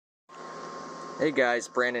Hey guys,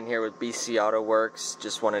 Brandon here with BC Autoworks.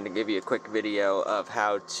 Just wanted to give you a quick video of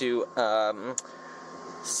how to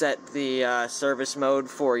set the service mode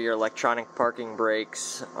for your electronic parking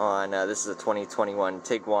brakes on, this is a 2021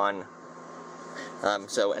 Tiguan.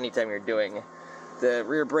 So anytime you're doing the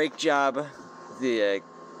rear brake job, the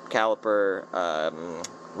caliper,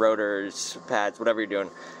 rotors, pads, whatever you're doing,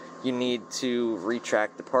 you need to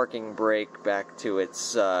retract the parking brake back to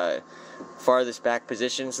its farthest back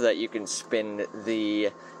position so that you can spin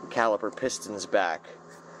the caliper pistons back.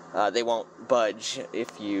 They won't budge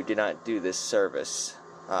if you do not do this service.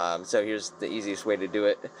 So here's the easiest way to do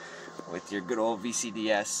it with your good old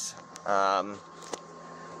VCDS.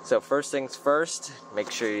 So first things first,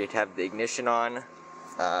 make sure you have the ignition on.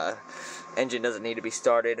 Engine doesn't need to be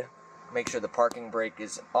started. Make sure the parking brake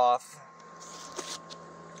is off.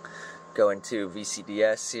 Go into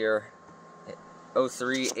VCDS here,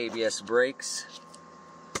 03 ABS brakes.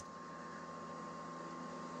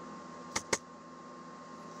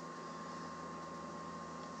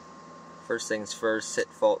 First things first, hit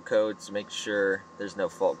fault codes, make sure there's no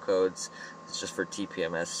fault codes. It's just for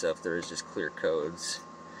TPMS, so if there is, just clear codes.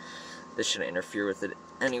 This shouldn't interfere with it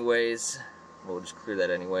anyways. We'll just clear that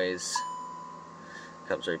anyways.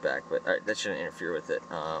 Comes right back, but alright, that shouldn't interfere with it.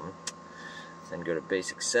 Then go to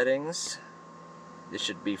basic settings. This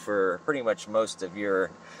should be for pretty much most of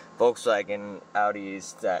your Volkswagen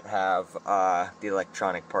Audis that have the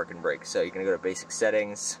electronic parking brake. So you're going to go to basic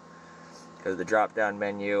settings, go to the drop down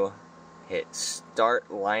menu, hit start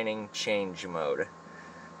lining change mode.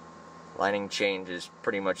 Lining change is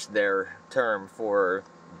pretty much their term for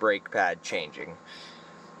brake pad changing.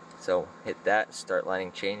 So hit that, start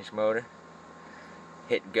lining change mode,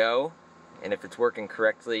 hit go. And if it's working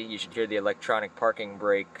correctly, you should hear the electronic parking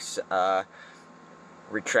brakes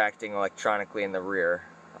retracting electronically in the rear.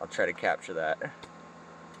 I'll try to capture that.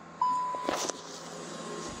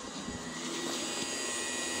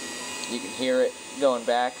 You can hear it going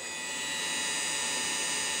back.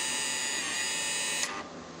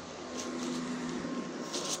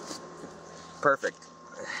 Perfect.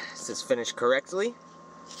 It says finished correctly.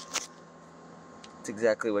 It's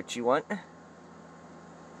exactly what you want.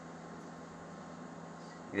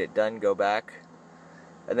 Get it done, go back.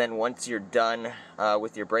 And then once you're done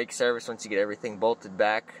with your brake service, once you get everything bolted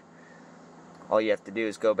back, all you have to do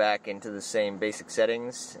is go back into the same basic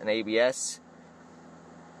settings in ABS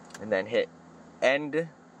and then hit end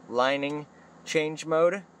lining change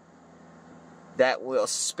mode. That will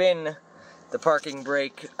spin the parking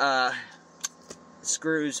brake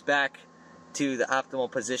screws back to the optimal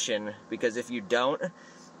position, because if you don't,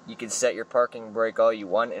 you can set your parking brake all you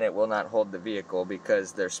want and it will not hold the vehicle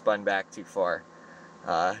because they're spun back too far.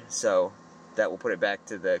 So that will put it back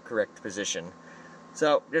to the correct position.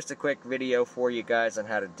 So just a quick video for you guys on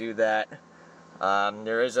how to do that.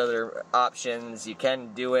 There is other options. You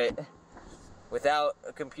can do it without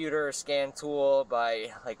a computer or scan tool by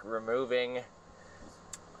like removing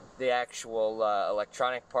the actual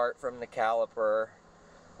electronic part from the caliper.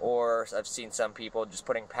 Or I've seen some people just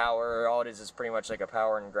putting power, all it is pretty much like a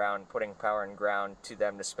power and ground, putting power and ground to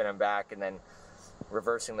them to spin them back and then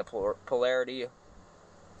reversing the polarity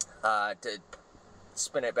to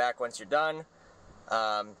spin it back once you're done.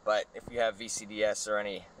 But if you have VCDS or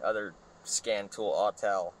any other scan tool,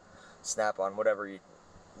 Autel, Snap-on, whatever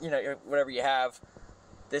whatever you have,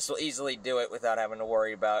 this will easily do it without having to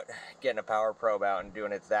worry about getting a power probe out and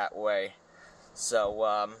doing it that way.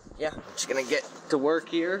 So, yeah, I'm just going to get to work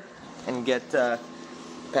here and get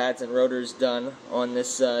pads and rotors done on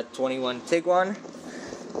this 21 Tiguan.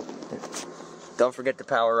 Don't forget to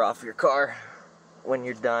power off your car when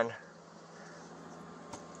you're done.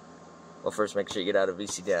 Well, first make sure you get out of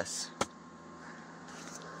VCDS.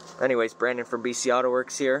 Anyways, Brandon from BC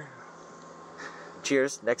Autoworks here.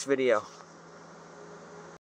 Cheers, next video.